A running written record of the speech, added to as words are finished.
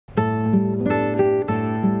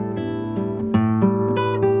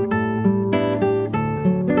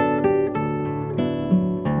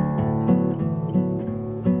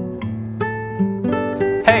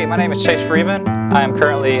my name is Chase Freeman. I am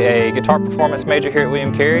currently a guitar performance major here at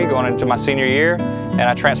William Carey, going into my senior year, and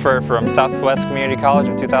I transferred from Southwest Community College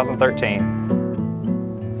in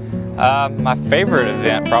 2013. My favorite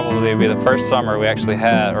event probably would be the first summer we actually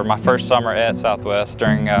had, or my first summer at Southwest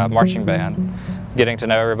during marching band. Getting to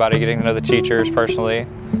know everybody, getting to know the teachers personally.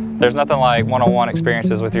 There's nothing like one-on-one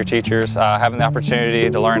experiences with your teachers, having the opportunity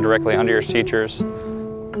to learn directly under your teachers.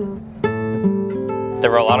 There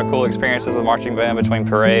were a lot of cool experiences with marching band between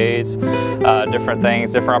parades, different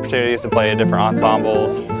things, different opportunities to play in different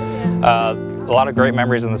ensembles. A lot of great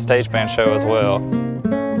memories in the stage band show as well.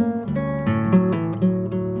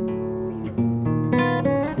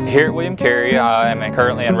 Here at William Carey, I am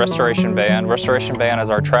currently in Restoration Band. Restoration Band is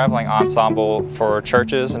our traveling ensemble for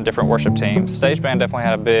churches and different worship teams. Stage band definitely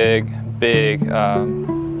had a big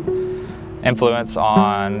influence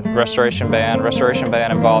on Restoration Band. Restoration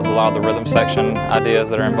Band involves a lot of the rhythm section ideas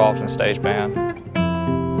that are involved in stage band.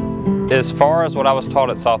 As far as what I was taught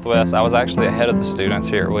at Southwest, I was actually ahead of the students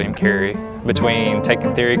here at William Carey. Between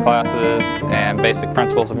taking theory classes and basic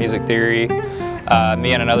principles of music theory,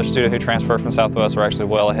 me and another student who transferred from Southwest were actually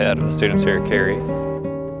well ahead of the students here at Carey.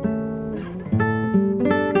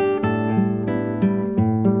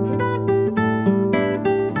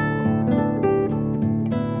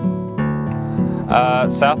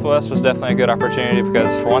 Southwest was definitely a good opportunity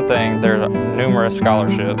because, for one thing, there are numerous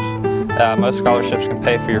scholarships. Most scholarships can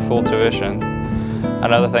pay for your full tuition.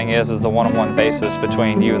 Another thing is the one-on-one basis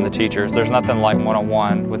between you and the teachers. There's nothing like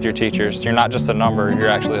one-on-one with your teachers. You're not just a number, you're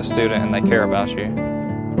actually a student and they care about you.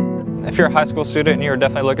 If you're a high school student and you're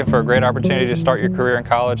definitely looking for a great opportunity to start your career in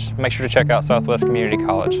college, make sure to check out Southwest Community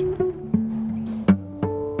College.